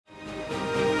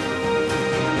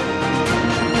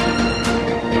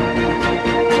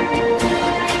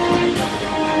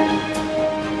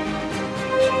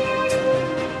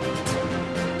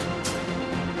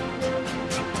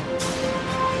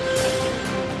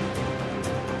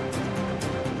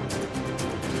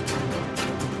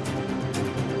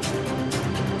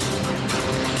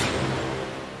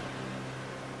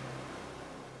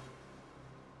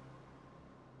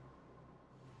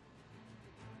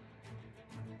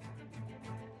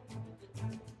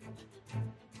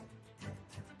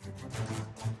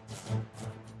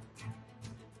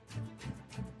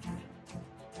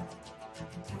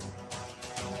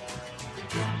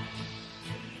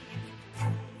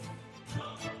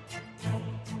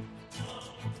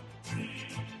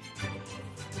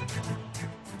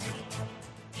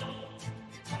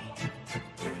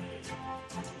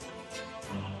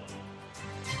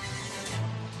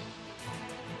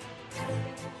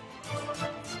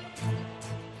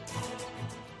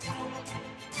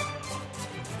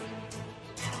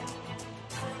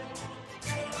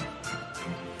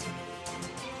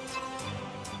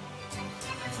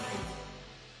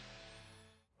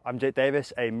I'm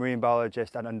Davies, a marine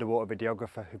biologist and underwater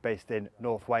videographer who's based in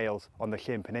North Wales on the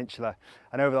Llŷn Peninsula.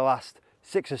 And over the last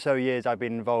 6 or so years I've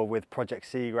been involved with Project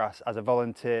Seagrass as a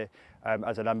volunteer,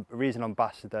 as a regional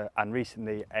ambassador and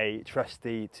recently a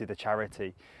trustee to the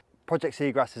charity. Project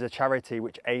Seagrass is a charity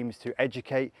which aims to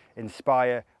educate,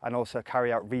 inspire and also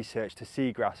carry out research to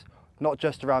seagrass, not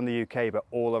just around the UK but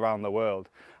all around the world.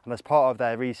 And as part of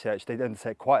their research they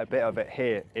undertake quite a bit of it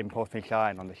here in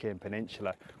Porthdinllaen on the Llŷn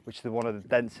Peninsula, which is one of the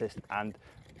densest and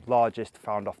largest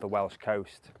found off the Welsh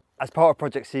coast. As part of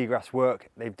Project Seagrass work,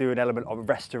 they do an element of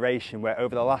restoration where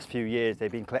over the last few years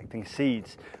they've been collecting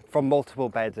seeds from multiple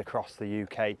beds across the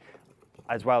UK,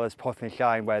 as well as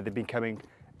Porthdinllaen, where they've been coming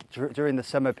during the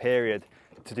summer period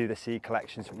to do the seed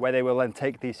collections, where they will then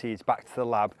take these seeds back to the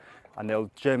lab and they'll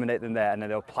germinate them there and then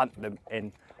they'll plant them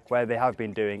in where they have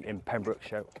been doing in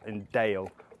Pembrokeshire, in Dale,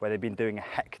 where they've been doing a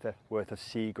hectare worth of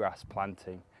seagrass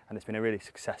planting. And it's been a really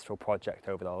successful project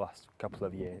over the last couple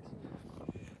of years.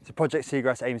 So Project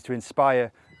Seagrass aims to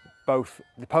inspire both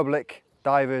the public,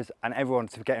 divers and everyone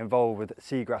to get involved with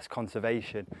seagrass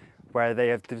conservation, where they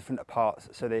have different parts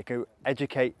so they can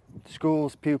educate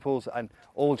schools, pupils and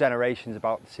all generations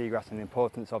about the seagrass and the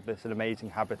importance of this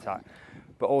amazing habitat,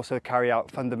 but also carry out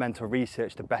fundamental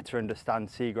research to better understand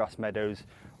seagrass meadows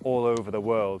all over the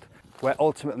world, where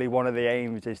ultimately one of the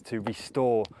aims is to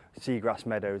restore seagrass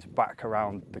meadows back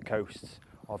around the coasts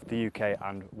of the UK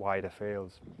and wider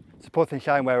fields. So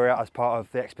Porthdinllaen, where we're at as part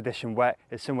of the expedition WET,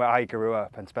 is somewhere I grew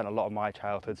up and spent a lot of my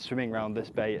childhood swimming around this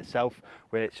bay itself,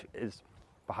 which is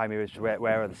behind me, which is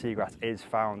where the seagrass is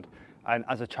found. And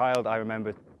as a child I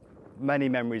remember many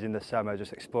memories in the summer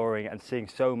just exploring and seeing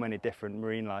so many different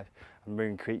marine life and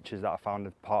marine creatures that are found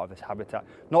as part of this habitat,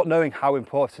 not knowing how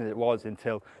important it was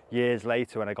until years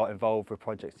later when I got involved with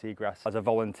Project Seagrass as a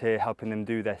volunteer, helping them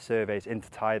do their surveys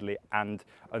intertidally and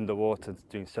underwater,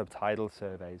 doing subtidal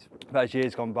surveys. But as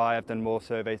years gone by I've done more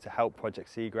surveys to help Project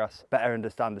Seagrass better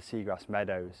understand the seagrass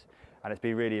meadows, and it's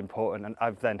been really important, and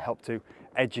I've then helped to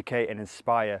educate and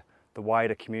inspire the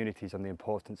wider communities on the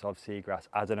importance of seagrass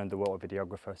as an underwater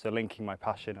videographer. So linking my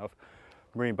passion of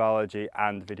marine biology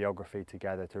and videography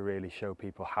together to really show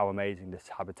people how amazing this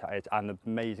habitat is and the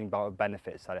amazing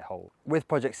benefits that it holds. With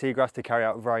Project Seagrass they carry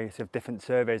out a variety of different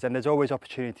surveys, and there's always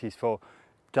opportunities for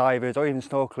divers or even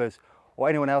snorkelers or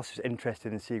anyone else who's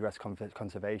interested in seagrass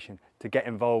conservation to get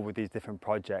involved with these different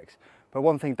projects. But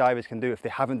one thing divers can do if they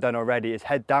haven't done already is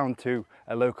head down to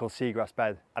a local seagrass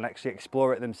bed and actually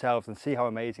explore it themselves and see how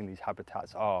amazing these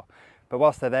habitats are. But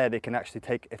whilst they're there, they can actually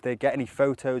take, if they get any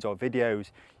photos or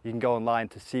videos, you can go online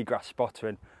to Seagrass Spotter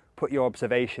and put your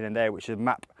observation in there, which is a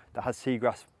map that has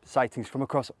seagrass sightings from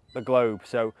across the globe.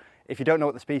 So if you don't know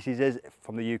what the species is,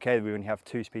 from the UK we only have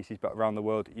 2 species, but around the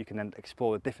world you can then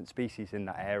explore the different species in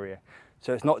that area.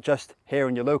 So it's not just here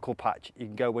in your local patch, you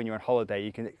can go when you're on holiday,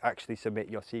 you can actually submit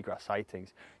your seagrass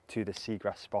sightings to the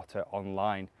Seagrass Spotter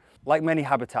online. Like many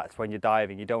habitats when you're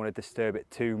diving, you don't want to disturb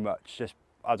it too much. Just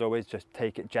as always, just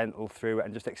take it gentle through it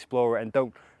and just explore it, and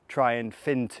don't try and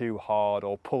fin too hard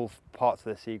or pull parts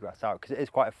of the seagrass out, because it is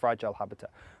quite a fragile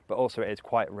habitat, but also it is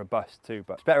quite robust too.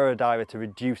 But it's better as a diver to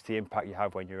reduce the impact you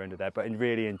have when you're under there, but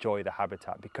really enjoy the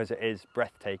habitat because it is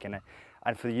breathtaking.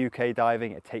 And for the UK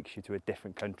diving, it takes you to a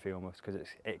different country almost, because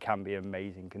it can be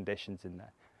amazing conditions in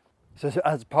there. So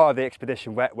as part of the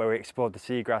expedition WET, where we explored the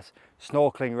seagrass,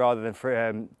 snorkeling rather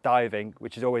than diving,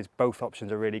 which is always, both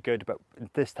options are really good, but in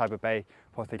this type of bay,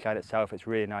 Porthdinllaen itself, it's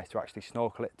really nice to actually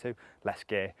snorkel it too. Less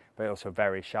gear, but also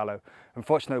very shallow.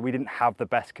 Unfortunately, we didn't have the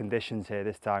best conditions here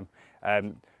this time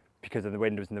because of the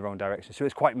wind was in the wrong direction. So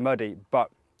it's quite muddy, but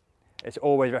it's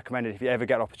always recommended if you ever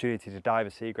get an opportunity to dive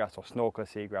a seagrass or snorkel a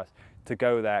seagrass to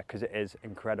go there, because it is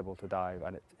incredible to dive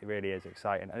and it really is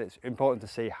exciting, and it's important to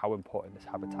see how important this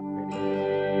habitat really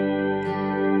is.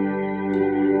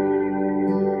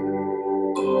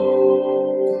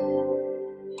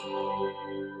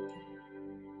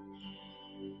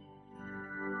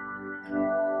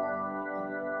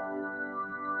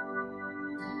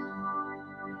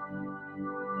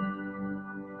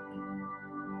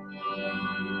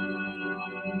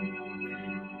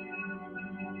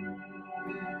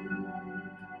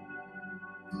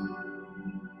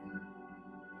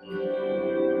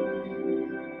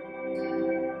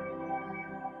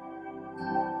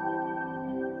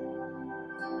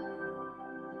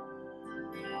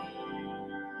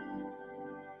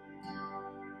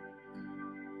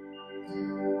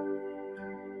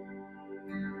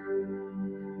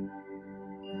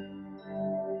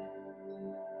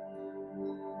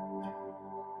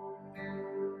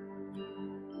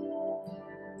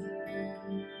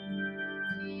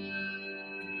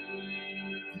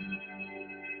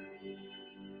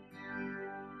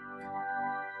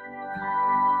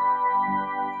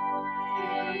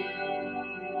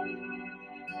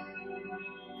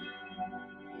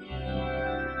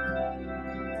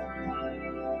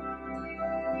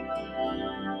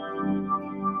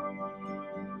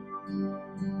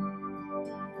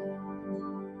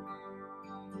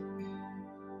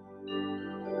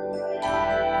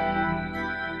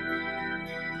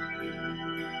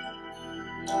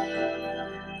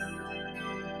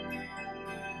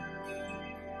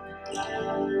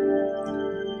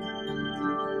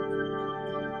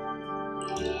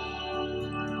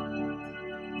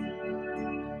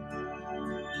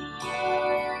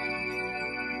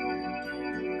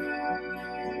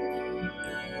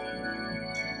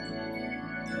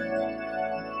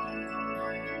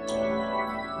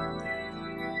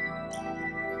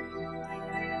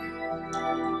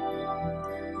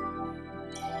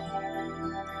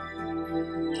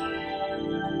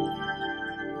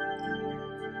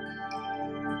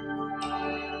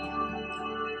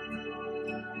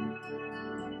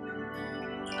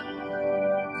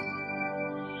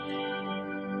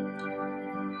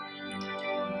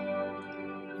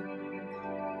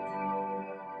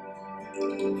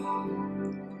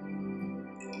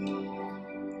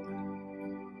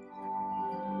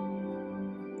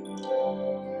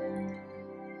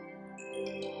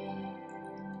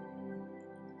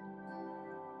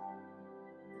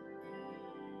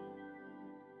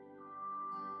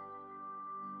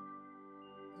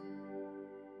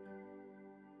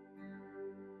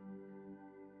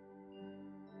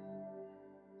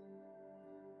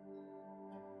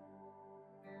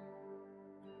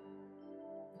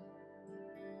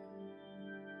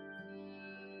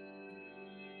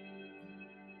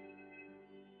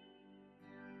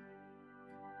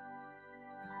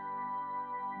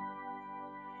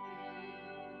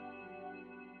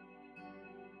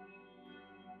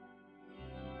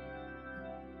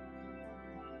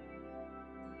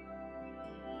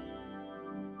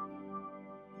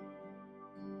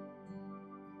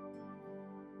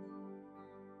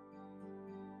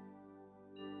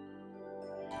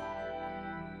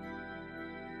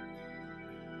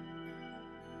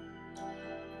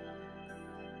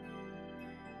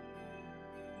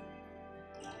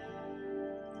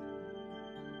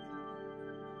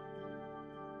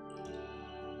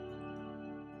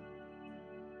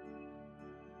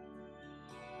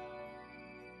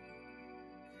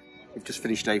 We've just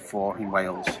finished day 4 in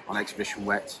Wales on Exhibition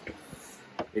Wet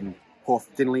in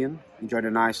Porthdinllaen. Enjoyed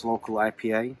a nice local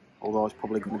IPA, although it's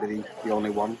probably going to be the only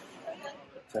one.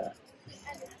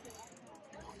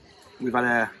 We've had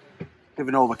a bit of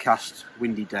an overcast,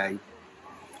 windy day.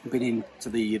 We've been into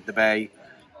the bay.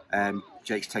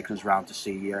 Jake's taken us round to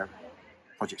see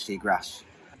Project Seagrass.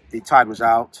 The tide was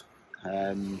out,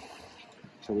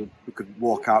 so we could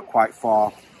walk out quite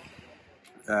far,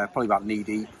 probably about knee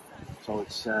deep. So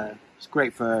it's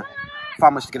great for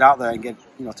families to get out there and get,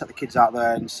 take the kids out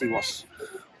there and see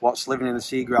what's living in the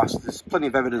seagrass. There's plenty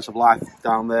of evidence of life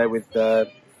down there with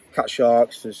cat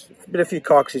sharks. There's been a few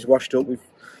carcasses washed up with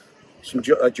some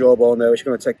jawbone there, which I'm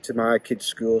going to take to my kids'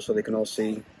 school so they can all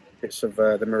see bits of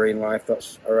the marine life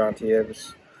that's around here.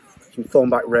 There's some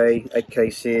thornback ray egg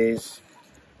cases,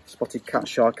 spotted cat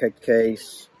shark egg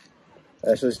case.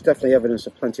 So there's definitely evidence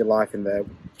of plenty of life in there.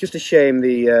 Just a shame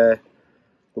the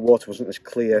water wasn't as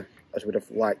clear as we'd have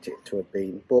liked it to have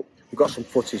been. But we've got some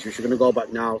footage which we're going to go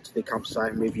back now to the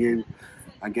campsite and review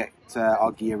and get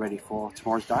our gear ready for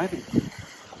tomorrow's diving.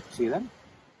 See you then.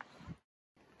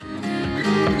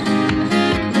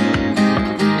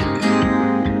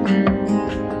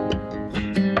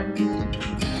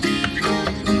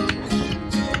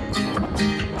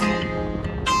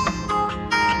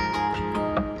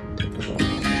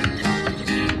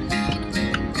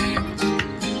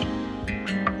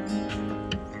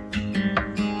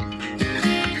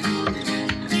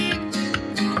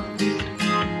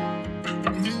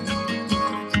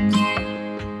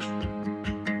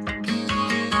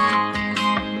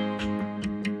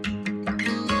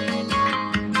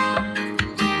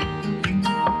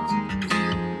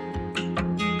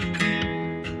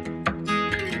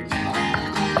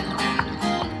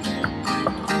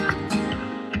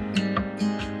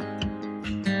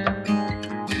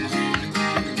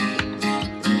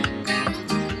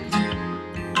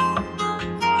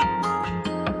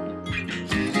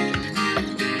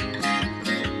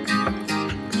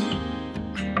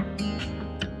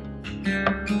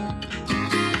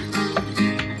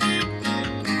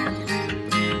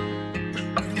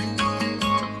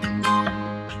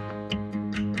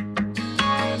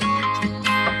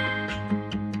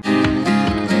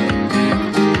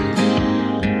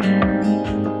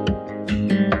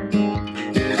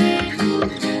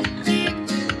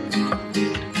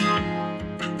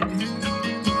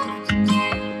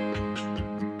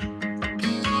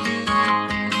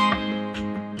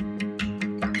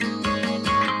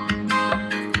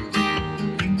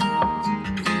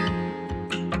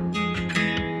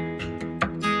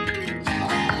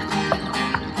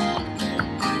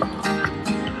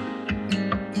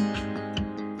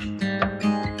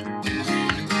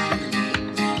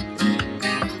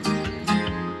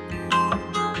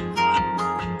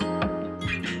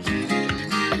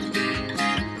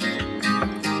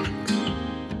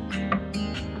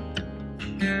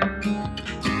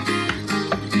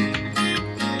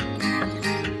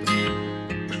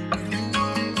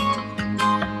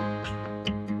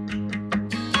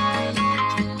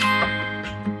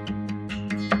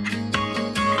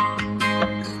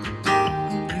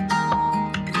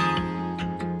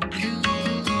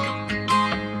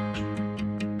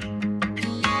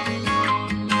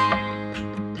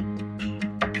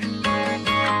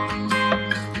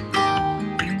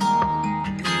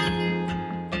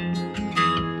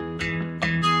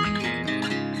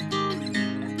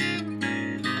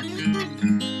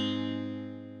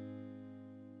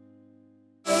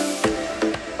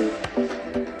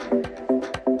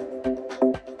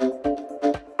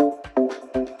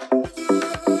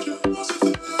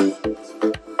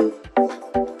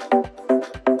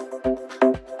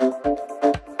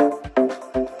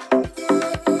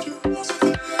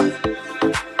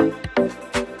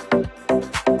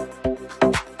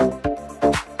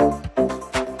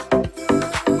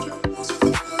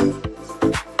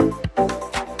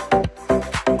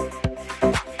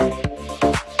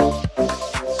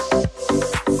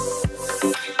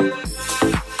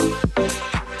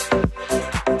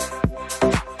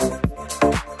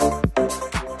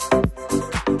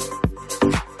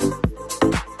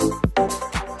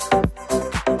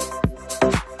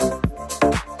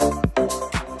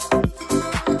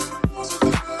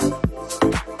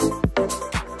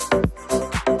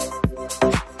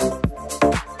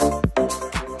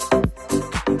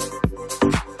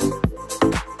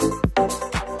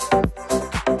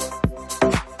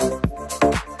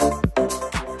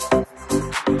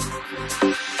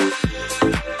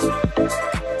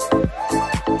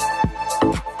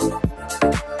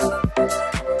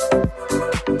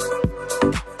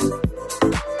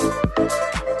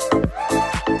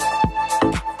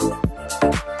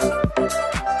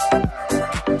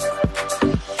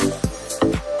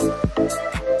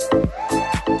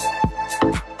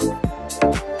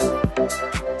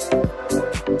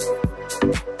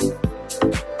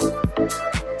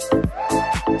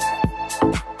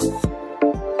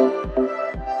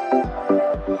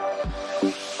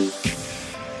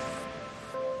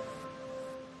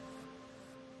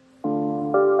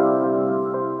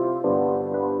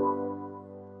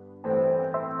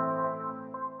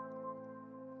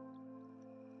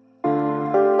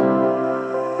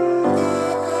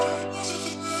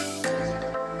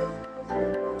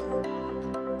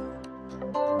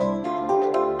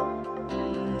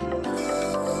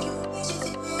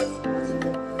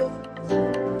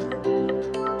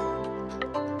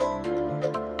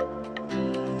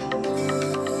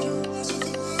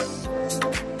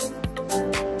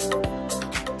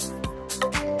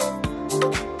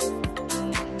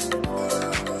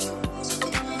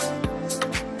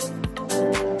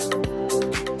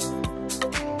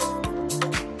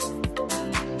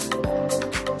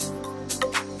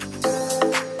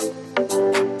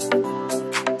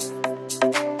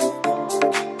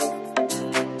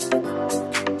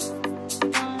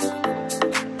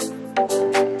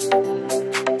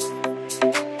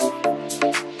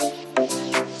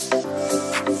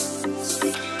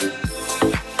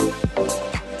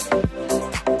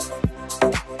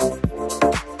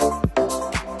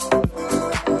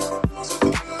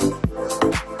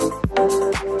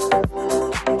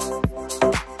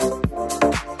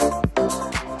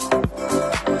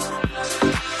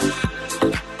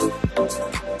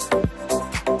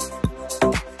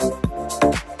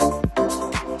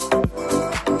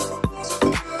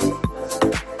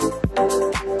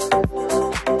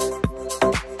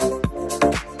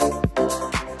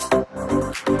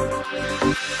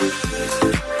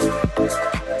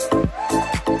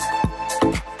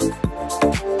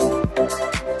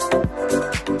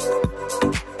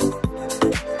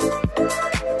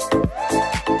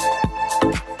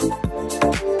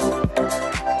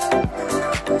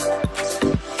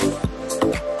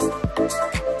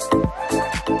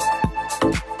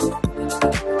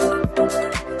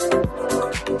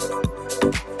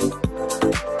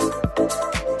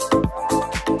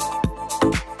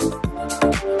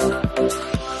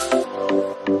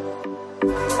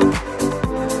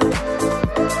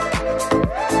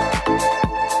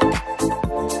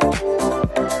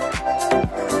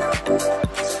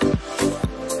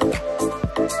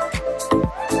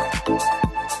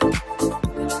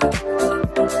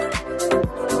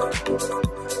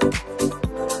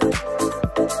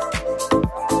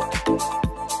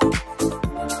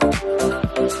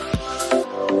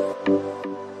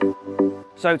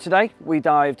 So today we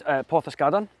dived Porth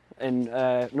Ysgaden in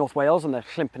North Wales on the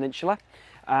Llŷn Peninsula,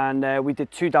 and we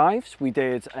did two dives. We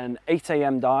did an 8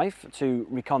 AM dive to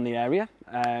recon the area,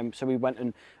 so we went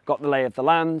and got the lay of the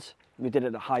land. We did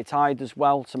it at high tide as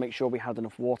well to make sure we had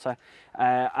enough water,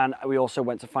 and we also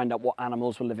went to find out what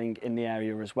animals were living in the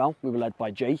area as well. We were led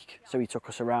by Jake, so he took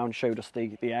us around, showed us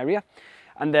the area,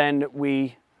 and then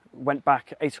we went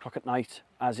back 8 o'clock at night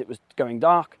as it was going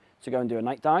dark to go and do a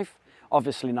night dive.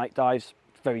 Obviously night dives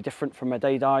very different from a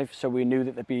day dive, so we knew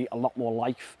that there'd be a lot more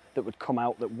life that would come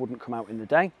out that wouldn't come out in the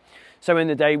day. So in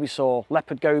the day we saw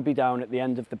leopard goby down at the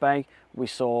end of the bay, we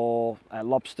saw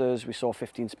lobsters, we saw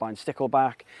 15-spine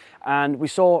stickleback, and we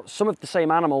saw some of the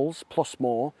same animals plus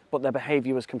more, but their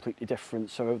behaviour was completely different.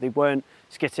 So they weren't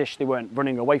skittish, they weren't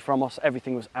running away from us,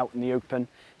 everything was out in the open,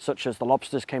 such as the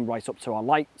lobsters came right up to our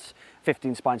lights,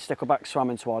 15-spine stickleback swam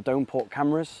into our dome port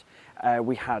cameras.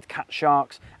 We had cat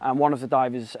sharks, and one of the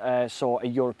divers saw a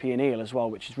European eel as well,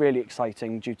 which is really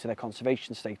exciting due to their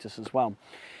conservation status as well.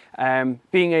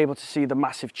 Being able to see the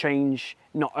massive change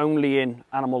not only in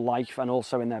animal life and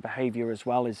also in their behaviour as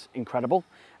well is incredible,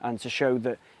 and to show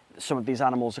that some of these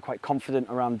animals are quite confident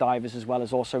around divers as well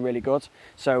is also really good.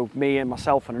 So me and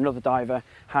myself and another diver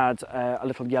had a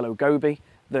little yellow goby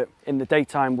that in the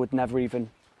daytime would never even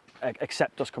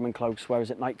accept us coming close,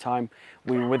 whereas at night time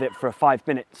we were with it for 5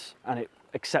 minutes and it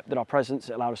accepted our presence.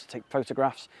 It allowed us to take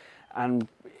photographs, and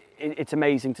it's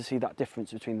amazing to see that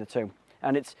difference between the two.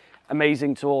 And it's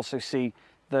amazing to also see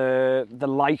the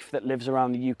life that lives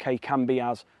around the UK can be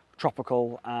as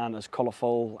tropical and as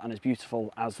colourful and as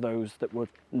beautiful as those that would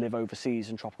live overseas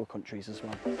in tropical countries as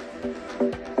well.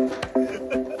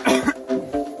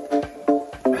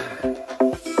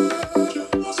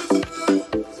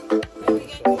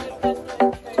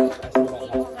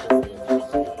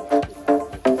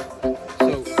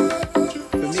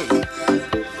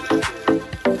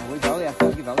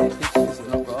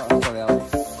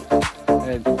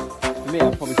 For me,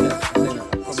 I'd probably say my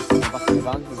back in the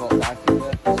van with all the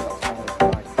dive.